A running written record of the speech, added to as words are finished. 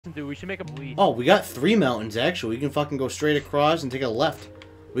Dude, we should make a bleed. Oh, we got 3 mountains, actually. We can fucking go straight across and take a left.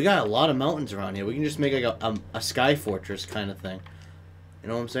 We got a lot of mountains around here. We can just make like a sky fortress kind of thing. You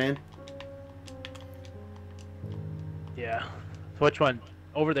know what I'm saying? Yeah. So which one?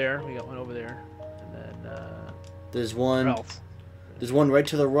 Over there. We got one over there. And then, There's where one. else? There's one right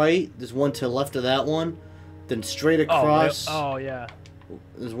to the right. There's one to the left of that one. Then straight across. Oh, yeah.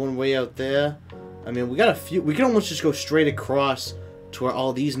 There's one way out there. I mean, we got a few. We can almost just go straight across to where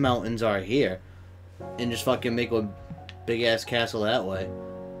all these mountains are here. And just fucking make a big-ass castle that way.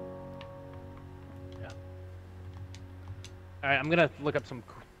 Yeah. Alright, I'm gonna look up some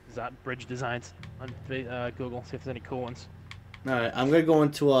bridge designs on Google, see if there's any cool ones. Alright, I'm gonna go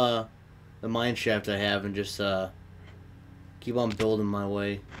into the mine shaft I have and just keep on building my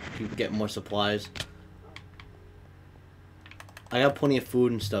way. Keep getting more supplies. I got plenty of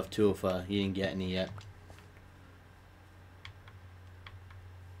food and stuff too if you didn't get any yet.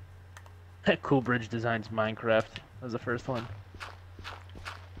 Cool bridge designs Minecraft was the first one.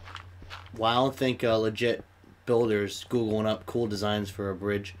 Well, I don't think legit builders Googling up cool designs for a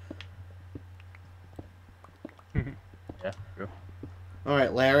bridge. Yeah, true.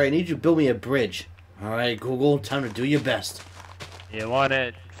 Alright, Larry, I need you to build me a bridge. Alright, Google, time to do your best. You want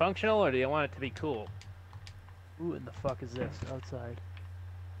it functional or do you want it to be cool? Who in the fuck is this outside?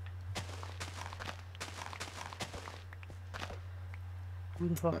 Who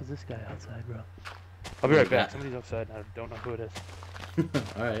the fuck is this guy outside, bro? I'll be right back. Somebody's outside and I don't know who it is.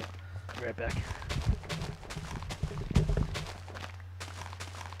 Alright. I'll be right back.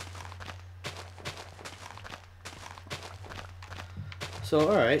 So,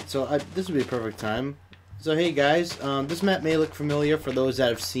 alright, so this would be a perfect time. So, hey guys, this map may look familiar for those that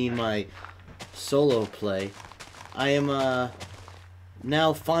have seen my solo play. I am,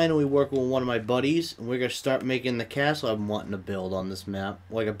 now finally working with one of my buddies, and we're going to start making the castle I'm wanting to build on this map,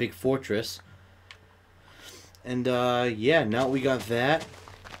 like a big fortress. And, yeah, now we got that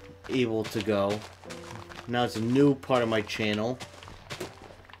able to go. Now it's a new part of my channel.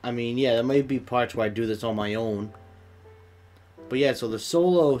 I mean, yeah, there might be parts where I do this on my own. But yeah, so the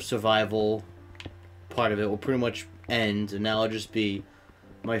solo survival part of it will pretty much end, and now it'll just be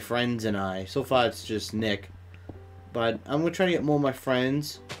my friends and I. So far, it's just Nick. But I'm going to try to get more of my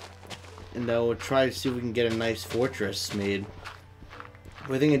friends, and we'll try to see if we can get a nice fortress made.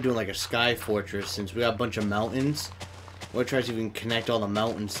 We're thinking of doing like a sky fortress, since we got a bunch of mountains. We'll try to see if we can connect all the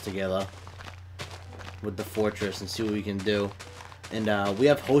mountains together with the fortress and see what we can do. And we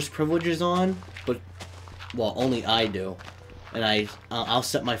have host privileges on, but, well, only I do. And I'll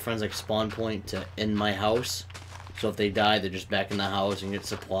set my friends like spawn point to in my house. So if they die, they're just back in the house and get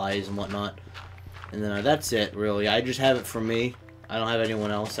supplies and whatnot. And then that's it, really. I just have it for me. I don't have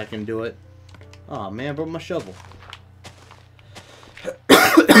anyone else that can do it. Oh man, I broke my shovel.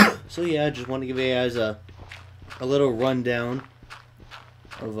 So yeah, I just want to give you guys a little rundown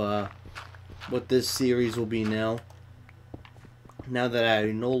of what this series will be now. Now that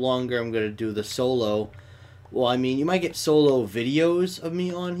I no longer am going to do the solo. Well, I mean, you might get solo videos of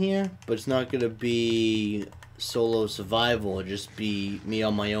me on here, but it's not going to be solo survival. It'll just be me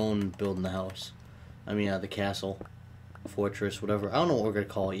on my own building the house. I mean, the castle, fortress, whatever. I don't know what we're going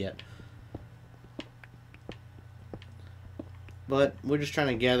to call it yet. But we're just trying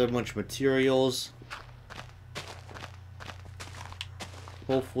to gather a bunch of materials.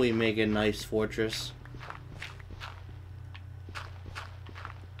 Hopefully make a nice fortress.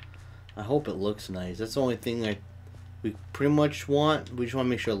 I hope it looks nice. That's the only thing we pretty much want. We just want to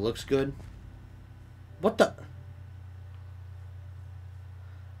make sure it looks good. What the?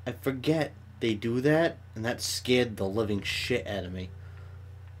 I forget they do that, and that scared the living shit out of me.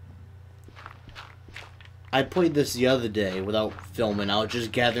 I played this the other day without filming. I was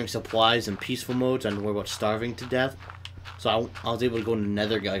just gathering supplies in peaceful modes. I didn't worry about starving to death. So I was able to go to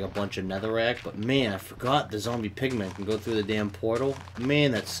Nether, get like a bunch of netherrack. But man, I forgot the zombie pigmen can go through the damn portal.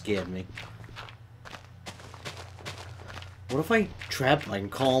 Man, that scared me. What if I trap him? I can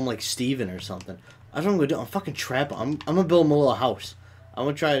call him like Steven or something. That's what I'm gonna do. I'm fucking trap him. I'm gonna build him a little house. I'm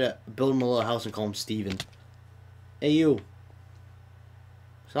gonna try to build him a little house and call him Steven. Hey you.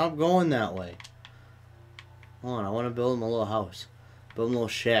 Stop going that way. Hold on, I want to build him a little house. Build him a little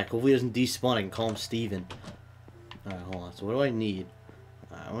shack. Hopefully he doesn't despawn. I can call him Steven. Alright, hold on. So what do I need?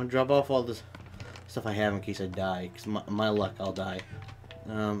 I want to drop off all this stuff I have in case I die. Because my luck, I'll die.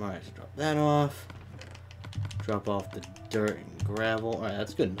 Alright, so drop that off. Drop off the dirt and gravel. Alright,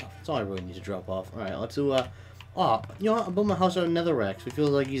 that's good enough. That's all I really need to drop off. Alright, let's do, oh, you know what? I'll build my house out of netherrack so he feels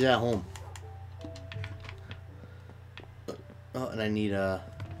like he's at home. Oh, and I need a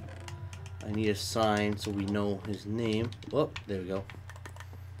sign so we know his name. Oh, there we go.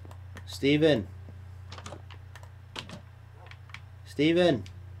 Steven. Steven.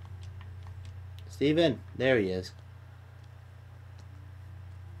 Steven. There he is.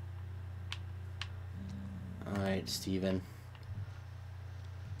 Alright, Steven.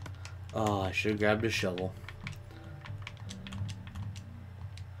 Oh, I should have grabbed a shovel.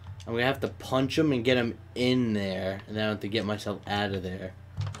 I'm gonna have to punch him and get him in there, and then I have to get myself out of there.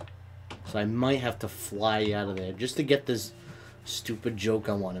 So I might have to fly out of there just to get this stupid joke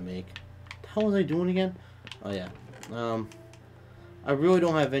I want to make. What the hell was I doing again? Oh yeah. I really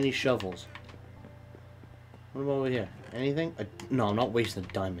don't have any shovels. What about over here? Anything? No, I'm not wasting a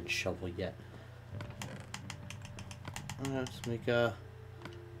diamond shovel yet. Let's make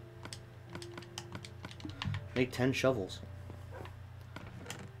 10 shovels.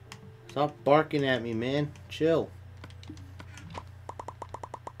 Stop barking at me, man. Chill.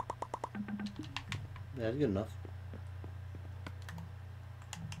 That's good enough.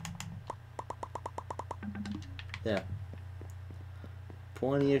 Yeah.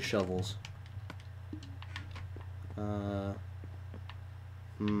 Plenty of shovels. Oh,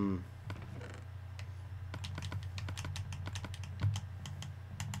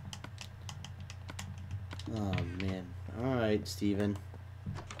 man. Alright, Steven.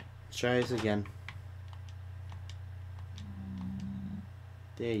 Let's try this again.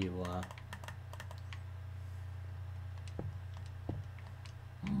 There you are.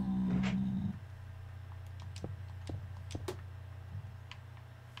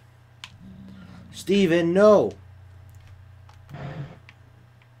 Steven, no! You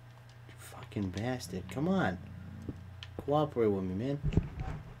fucking bastard. Come on. Cooperate with me, man.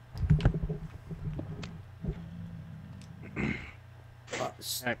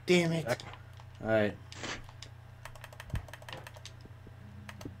 Damn it. Alright.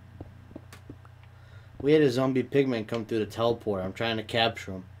 We had a zombie pigman come through the teleport. I'm trying to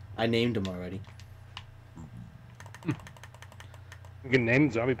capture him. I named him already. You can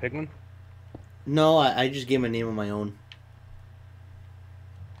name zombie pigman? No, I just gave him a name of my own.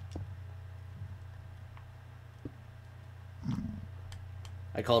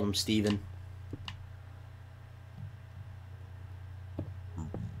 I called him Steven.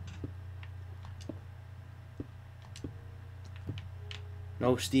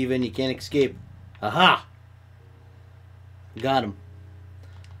 No, Steven, you can't escape. Aha! Got him.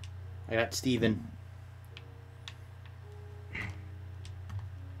 I got Steven.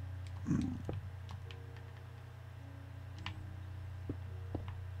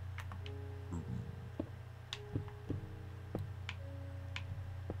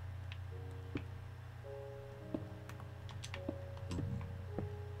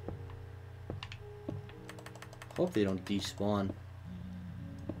 Hope they don't despawn.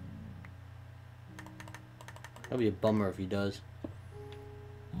 That'll be a bummer if he does.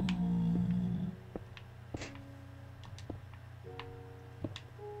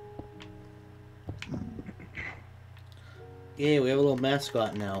 Yeah, we have a little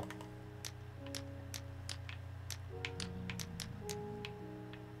mascot now.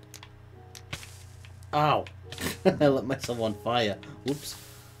 Ow! I lit myself on fire. Whoops.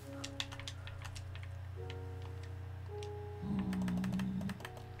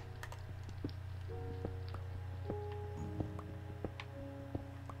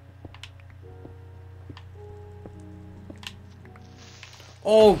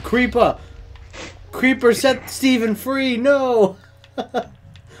 Oh, Creeper! Creeper set Steven free! No! Oh,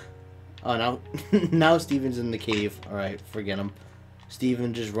 now, now Steven's in the cave. Alright, forget him.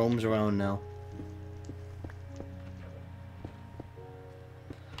 Steven just roams around now.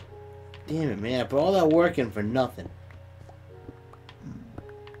 Damn it, man. I put all that work in for nothing.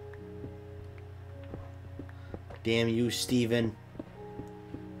 Damn you, Steven.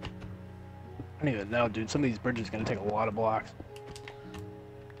 I don't even know, dude. Some of these bridges are going to take a lot of blocks.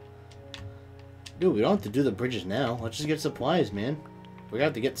 Dude, we don't have to do the bridges now. Let's just get supplies, man. We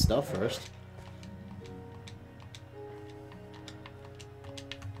got to get stuff first.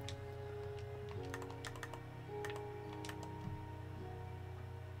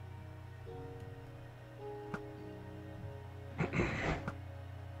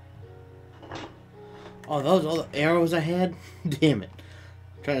 Oh, those all the arrows I had? Damn it.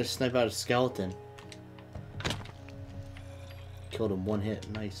 I'm trying to snipe out a skeleton. Killed him one hit.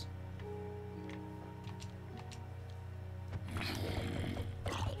 Nice.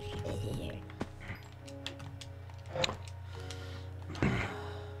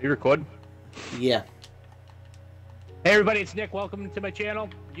 You record? Yeah. Hey everybody, it's Nick. Welcome to my channel,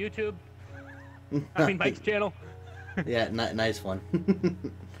 YouTube. I mean Mike's channel. Yeah, nice one.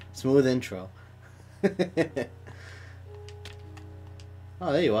 Smooth intro.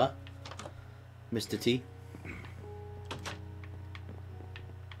 Oh, there you are. Mr. T.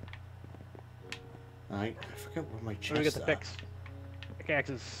 I forgot where my Where do we get chests the are. picks?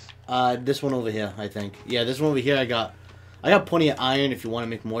 Pickaxes. This one over here, I think. Yeah, this one over here I got plenty of iron if you want to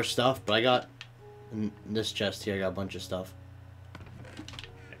make more stuff, but I got in this chest here I got a bunch of stuff.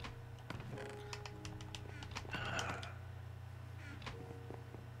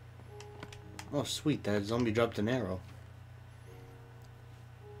 Oh sweet, that zombie dropped an arrow.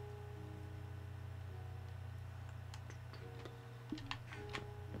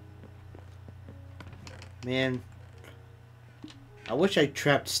 Man, I wish I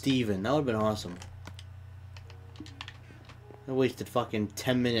trapped Steven. That would have been awesome. I wasted fucking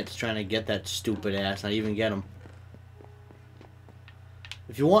 10 minutes trying to get that stupid ass. Not even get him.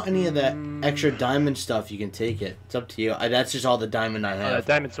 If you want any of that extra diamond stuff, you can take it. It's up to you. That's just all the diamond I have.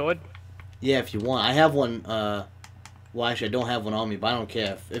 Diamond sword? Yeah, if you want. I have one, well, actually, I don't have one on me, but I don't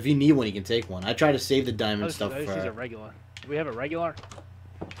care. If you need one, you can take one. I try to save the diamond stuff I just use a regular. Do we have a regular?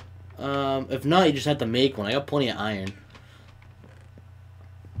 If not, you just have to make one. I got plenty of iron.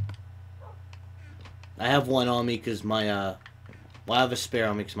 I have one on me because my, well, I have a spare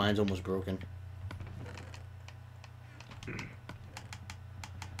on me because mine's almost broken.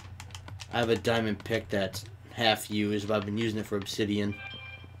 I have a diamond pick that's half used, but I've been using it for obsidian.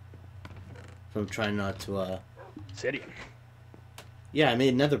 So I'm trying not to, Obsidian? Yeah, I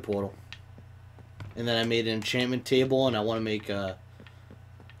made a nether portal. And then I made an enchantment table, and I want to make,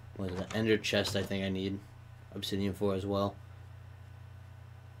 what is it, an ender chest I think I need obsidian for as well.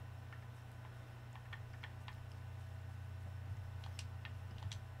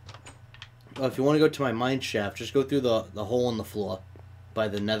 Oh, if you want to go to my mine shaft, just go through the hole in the floor by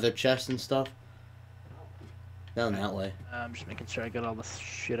the nether chest and stuff. Down that way. I'm just making sure I got all the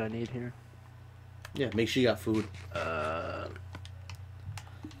shit I need here. Yeah, make sure you got food. Yeah,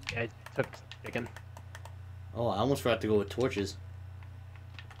 I took chicken. Oh, I almost forgot to go with torches.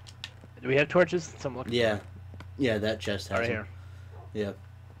 Do we have torches? Some looking. Yeah. Yeah, that chest has Right them. here.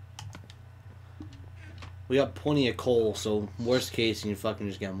 Yeah. We got plenty of coal, so worst case, you can fucking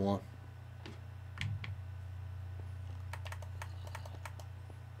just get more.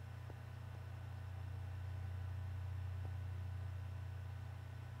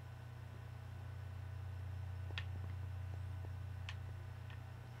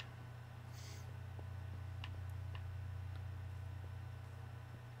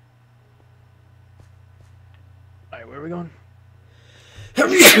 Alright, where are we going?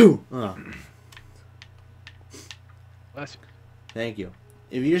 Oh, Bless you. thank you.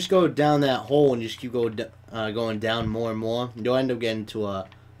 If you just go down that hole and just keep going down more and more, you'll end up getting to a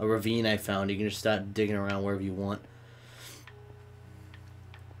ravine I found. You can just start digging around wherever you want.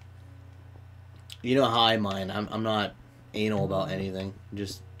 You know how I mine. I'm not anal about anything.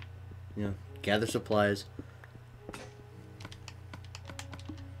 Just, you know, gather supplies.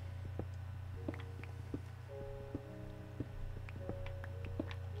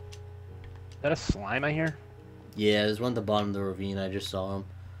 Is that a slime I hear? Yeah, there's one at the bottom of the ravine. I just saw him.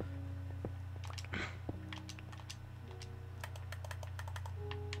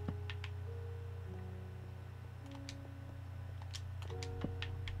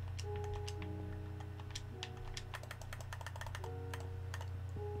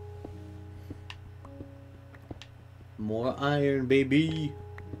 More iron, baby.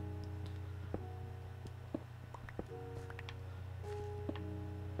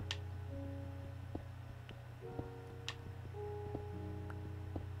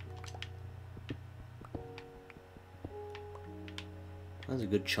 That's a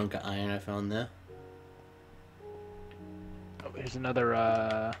good chunk of iron I found there. Oh, here's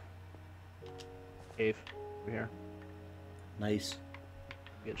another cave over here. Nice.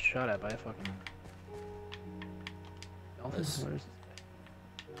 Get shot at by a fucking dolphin. That's- Where is this?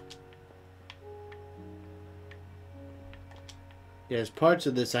 Yeah, there's parts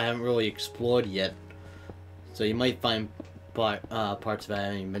of this I haven't really explored yet. So you might find parts of it I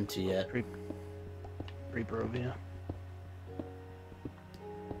haven't even been to yet. Reaper over here.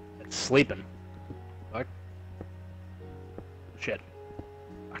 It's sleeping. Fuck. Shit.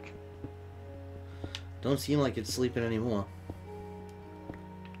 Fuck. Don't seem like it's sleeping anymore.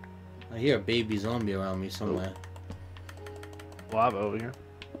 I hear a baby zombie around me somewhere. Lava over here.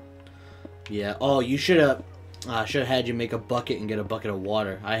 Yeah. Oh, you should have had you make a bucket and get a bucket of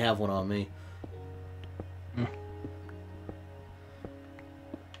water. I have one on me.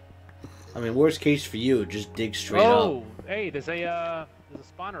 I mean, worst case for you, just dig straight up. Oh, hey, there's a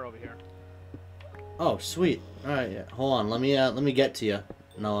spawner over here. Oh, sweet. All right, yeah. Hold on. Let me get to you.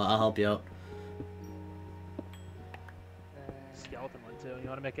 No, I'll help you out. Skeleton one too. You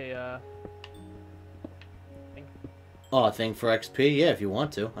want to make a Oh, a thing for XP? Yeah, if you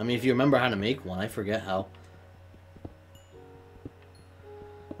want to. I mean, if you remember how to make one. I forget how.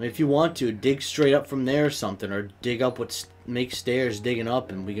 I mean, if you want to, dig straight up from there or something. Or dig up make stairs digging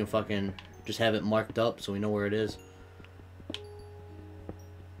up, and we can fucking just have it marked up so we know where it is.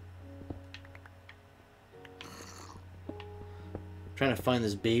 I'm trying to find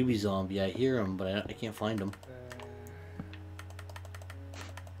this baby zombie. I hear him, but I can't find him.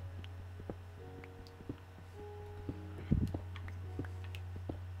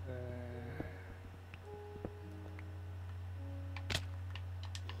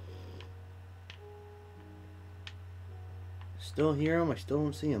 Still hear him, I still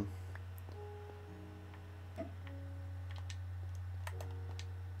don't see him.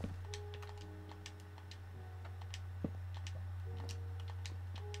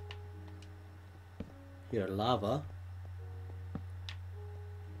 Here, lava.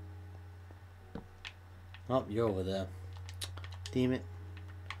 Oh, you're over there. Damn it.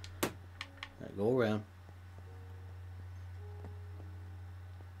 Right, go around.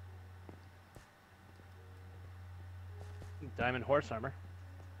 Diamond horse armor.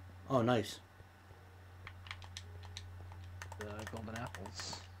 Oh, nice. The golden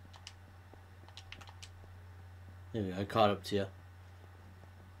apples. There we go, I caught up to you.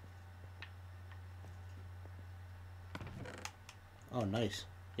 Oh, nice.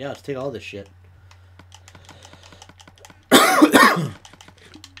 Yeah, let's take all this shit.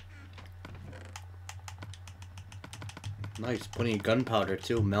 Nice. Plenty of gunpowder,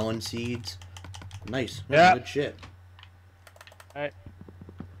 too. Melon seeds. Nice. Yeah. Good shit. Alright.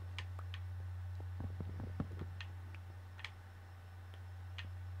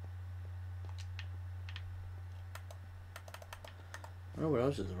 I don't know what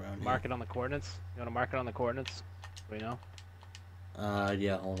else is around Mark it on the coordinates. You want to mark it on the coordinates? Do we know? here.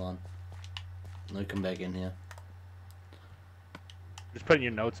 Yeah, hold on. Let me come back in here. Just put in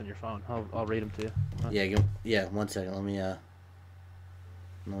your notes on your phone. I'll read them to you. Yeah, 1 second. Let me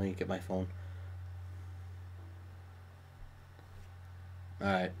get my phone.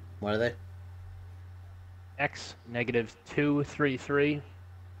 Alright. What are they? X -233.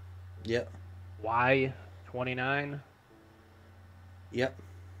 Yep. Y 29. Yep.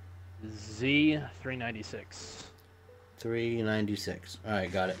 Z 396. 396.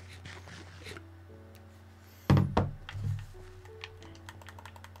 Alright, got it.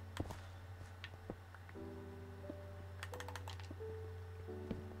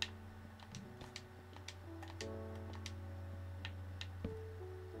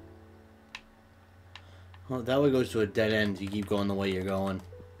 Well, that way goes to a dead end. You keep going the way you're going.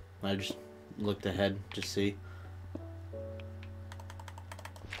 I just looked ahead to see.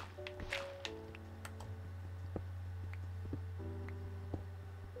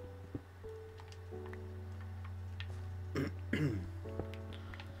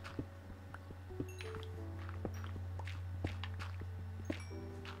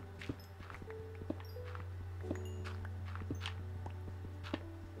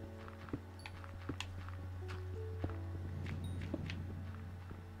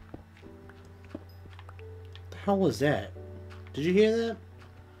 The hell was that? Did you hear that?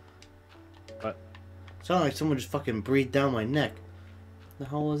 What? It sounded like someone just fucking breathed down my neck. The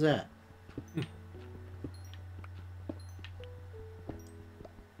hell was that? Maybe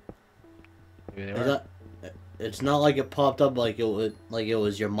they were. It's not like it popped up like it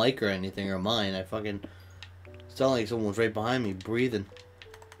was your mic or anything or mine. I fucking it sounded like someone was right behind me breathing.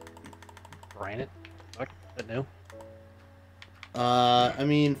 Ran it? Fuck, that new? I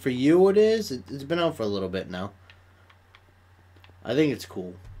mean, for you it is. It's been out for a little bit now. I think it's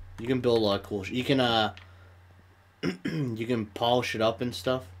cool. You can build a lot of cool shit. You can, you can polish it up and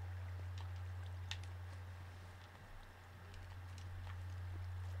stuff.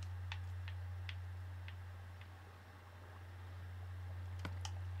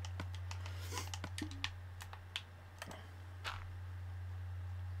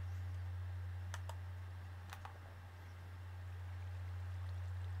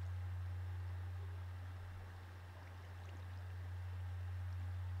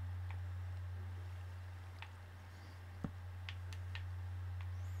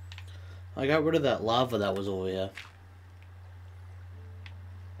 I got rid of that lava that was over here.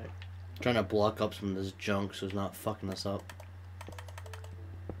 Trying to block up some of this junk so it's not fucking us up.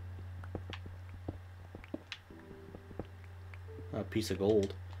 A piece of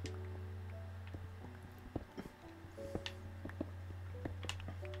gold.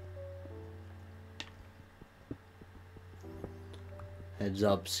 Heads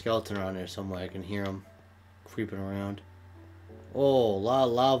up, skeleton around here somewhere. I can hear him creeping around. Oh, a lot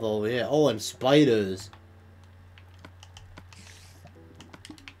of lava over here. Oh, and spiders.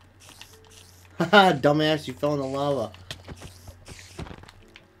 Haha, dumbass, you fell in the lava.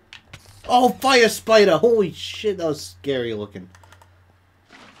 Oh, fire spider! Holy shit, that was scary looking.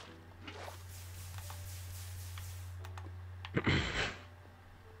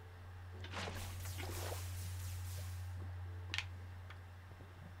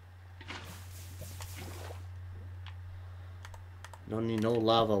 Don't need no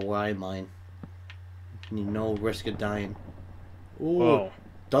lava where I mine. Need no risk of dying. Ooh, Whoa.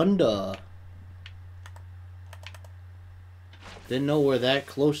 thunder. Didn't know we're that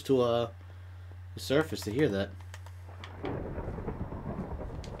close to the surface to hear that.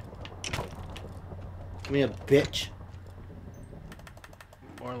 Come here, bitch.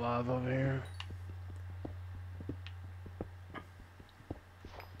 More lava over here.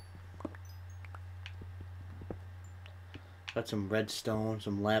 Got some redstone,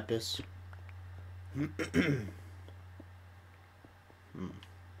 some lapis.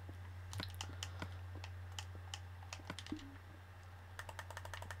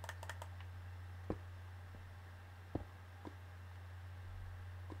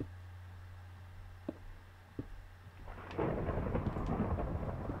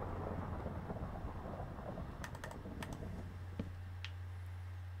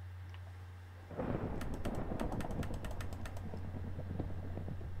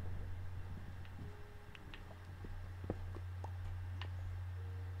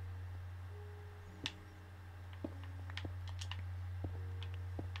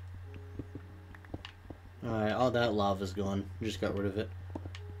 Alright, all that lava's gone. Just got rid of it.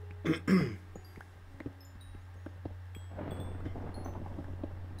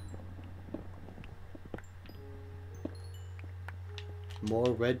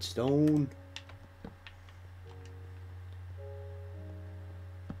 More redstone.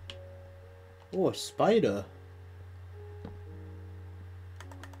 Oh, a spider.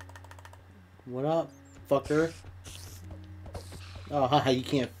 What up, fucker? Oh, haha, you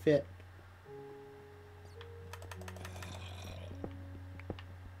can't fit.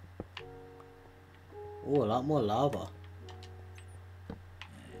 Oh, a lot more lava.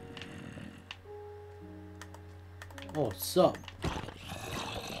 Oh, what's up?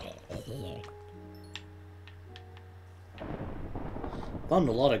 Found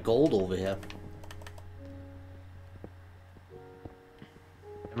a lot of gold over here.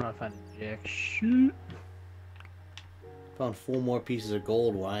 I'm not finding jack shit. Found 4 more pieces of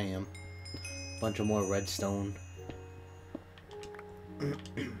gold where I am. Bunch of more redstone.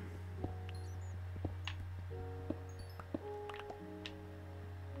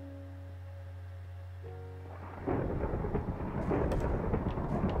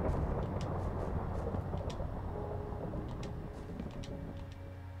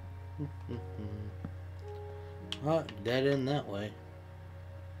 Oh, dead end that way.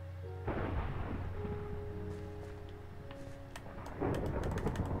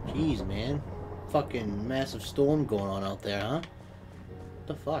 Jeez, man. Fucking massive storm going on out there, huh? What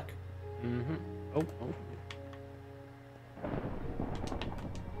the fuck? Mm-hmm. Oh.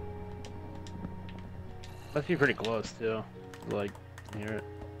 Must be pretty close, too. Like, hear it.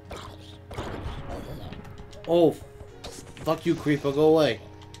 Oh, fuck you, creeper. Go away.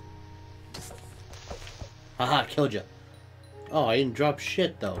 Haha, killed you. Oh, I didn't drop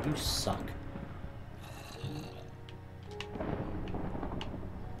shit, though. You suck.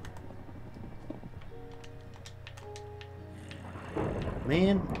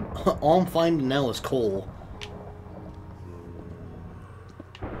 Man, all I'm finding now is coal.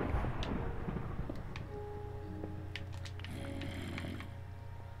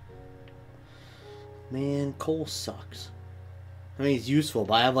 Man, coal sucks. I mean, it's useful,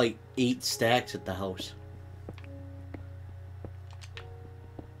 but I have like 8 stacks at the house.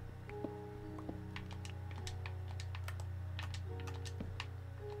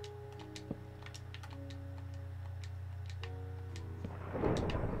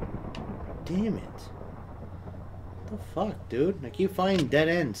 Damn it. What the fuck, dude? I keep finding dead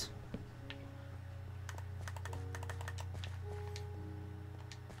ends.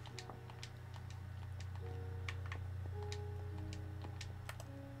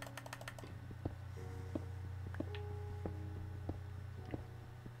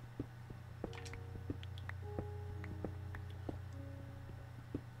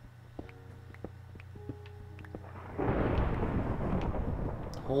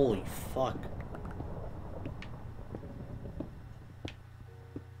 Holy fuck.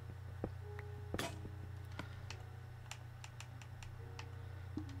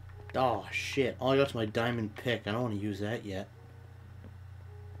 Oh shit. All I got's my diamond pick. I don't want to use that yet.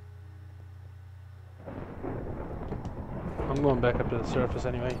 I'm going back up to the surface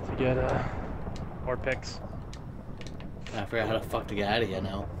anyway to get More picks. I forgot how the fuck to get out of here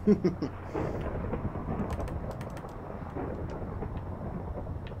now.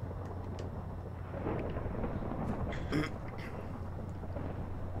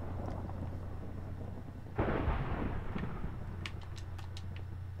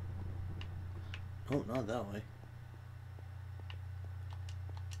 Oh, not that way.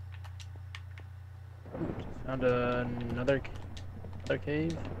 Found another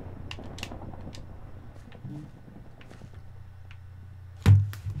cave.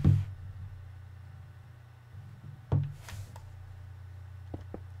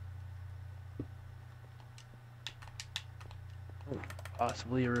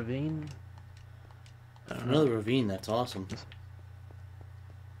 Possibly a ravine. Another ravine, that's awesome.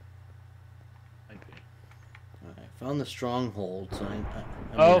 Might be. I found the stronghold, so I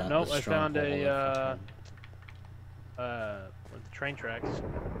Oh mean, no! the I found stronghold, with the train tracks.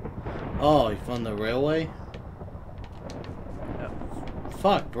 Oh, you found the railway? Yeah.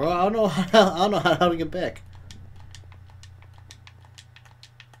 Fuck, bro. I don't know how, I don't know how to get back.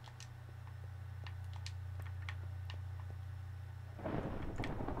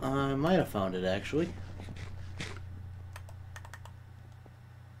 I might have found it, actually.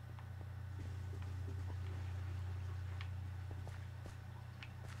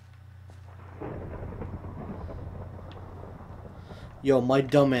 Yo, my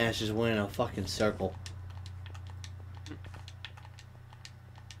dumbass is winning a fucking circle.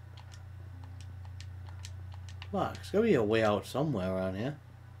 Fuck, there's gotta be a way out somewhere around here.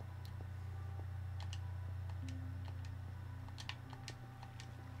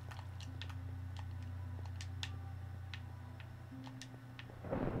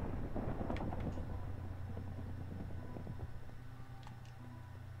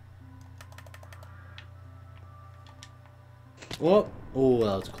 Oh, oh,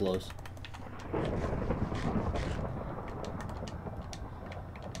 that was close.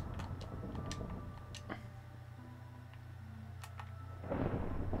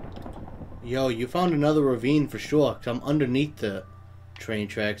 Yo, you found another ravine for sure, because I'm underneath the train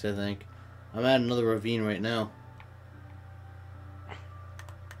tracks, I think. I'm at another ravine right now.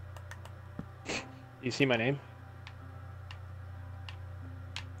 You see my name?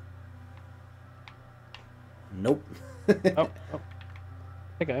 Nope. Oh. I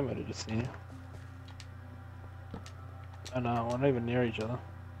think I might have just seen you. Oh no, we're not even near each other.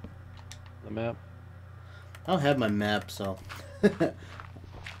 The map. I don't have my map, so this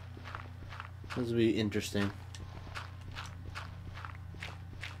will be interesting.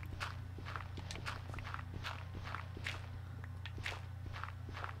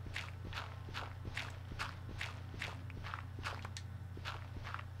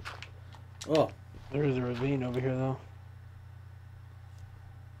 Oh, There is a ravine over here though.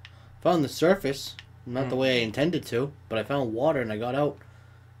 found the surface. Not the way I intended to, but I found water and I got out.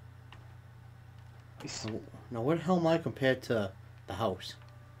 Now, where the hell am I compared to the house?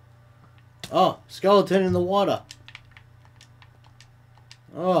 Oh, skeleton in the water.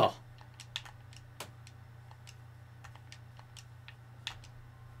 Oh.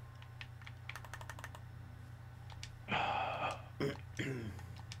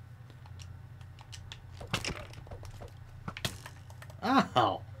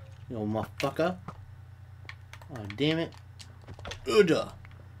 Ow. You little motherfucker. Oh, damn it. Ugh.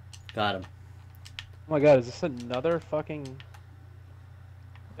 Got him. Oh my god, is this another fucking...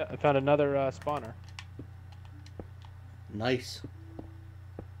 Yeah, I found another spawner. Nice.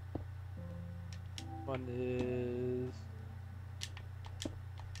 One is...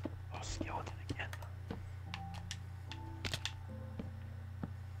 Oh, skeleton again.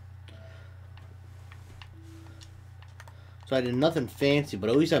 So I did nothing fancy, but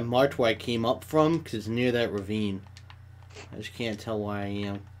at least I marked where I came up from, because it's near that ravine. I just can't tell where I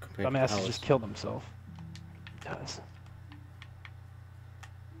am compared to the Dumbass house. just killed himself. He does.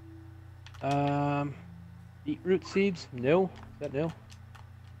 Beetroot seeds? No? Is that new?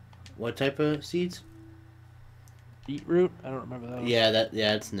 What type of seeds? Beetroot? I don't remember that. Yeah,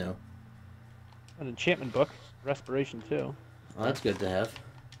 it's new. An enchantment book. Respiration too. Oh, that's good to have.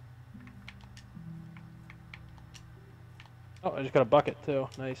 Oh, I just got a bucket too.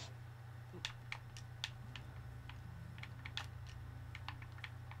 Nice.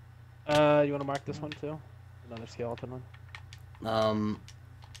 You want to mark this one too? Another skeleton one.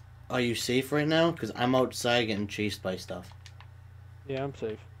 Are you safe right now? Because I'm outside getting chased by stuff. Yeah, I'm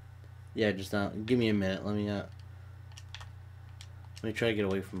safe. Yeah, just give me a minute. Let me try to get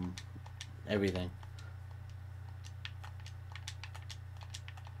away from everything.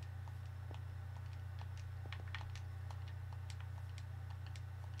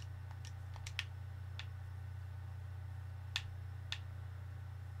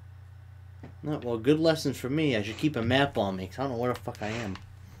 No, well, good lessons for me. I should keep a map on me, because I don't know where the fuck I am.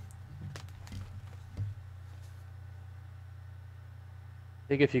 I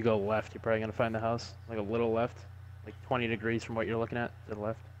think if you go left, you're probably going to find the house. Like a little left. Like 20 degrees from what you're looking at to the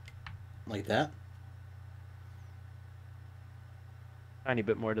left. Like that? Tiny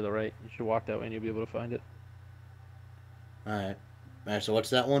bit more to the right. You should walk that way and you'll be able to find it. Alright. Alright, so what's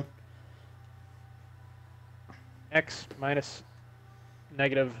that one? X minus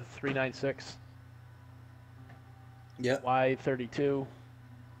negative 396. Yep. Y 32.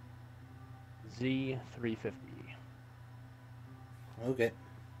 Z 350. Okay.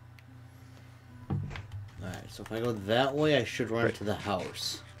 Alright, so if I go that way, I should run Right. to the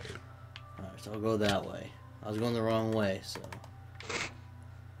house. Alright, so I'll go that way. I was going the wrong way, so...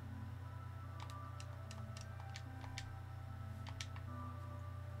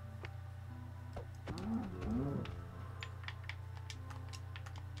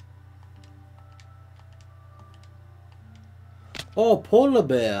 Oh, polar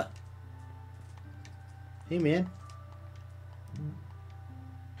bear! Hey, man.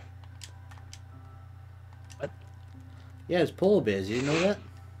 What? Yeah, it's polar bears. You didn't know that?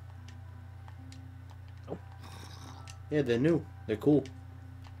 Nope. Yeah, they're new. They're cool.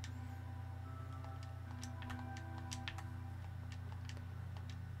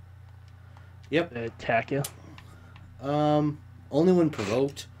 Yep. They attack you. Only when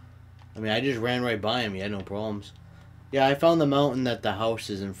provoked. I mean, I just ran right by him. He had no problems. Yeah, I found the mountain that the house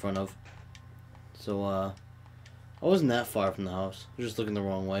is in front of. So, I wasn't that far from the house. I was just looking the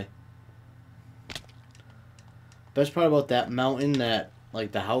wrong way. Best part about that mountain that,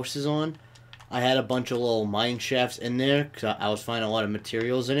 like, the house is on, I had a bunch of little mine shafts in there because I was finding a lot of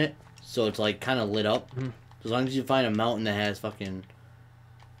materials in it. So it's, like, kind of lit up. Mm-hmm. As long as you find a mountain that has fucking,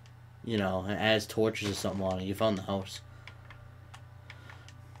 you know, it has torches or something on it, you found the house.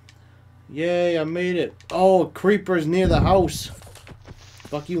 Yay, I made it. Oh, creeper's near the house.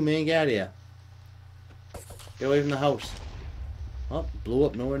 Fuck you, man. Get out of here. Get away from the house. Oh, blew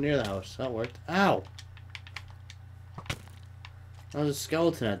up nowhere near the house. That worked. Ow. There's a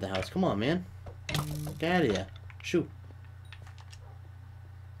skeleton at the house. Come on, man. Get out of here. Shoot.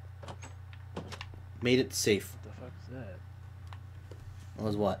 Made it safe. What the fuck is that? That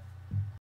was what?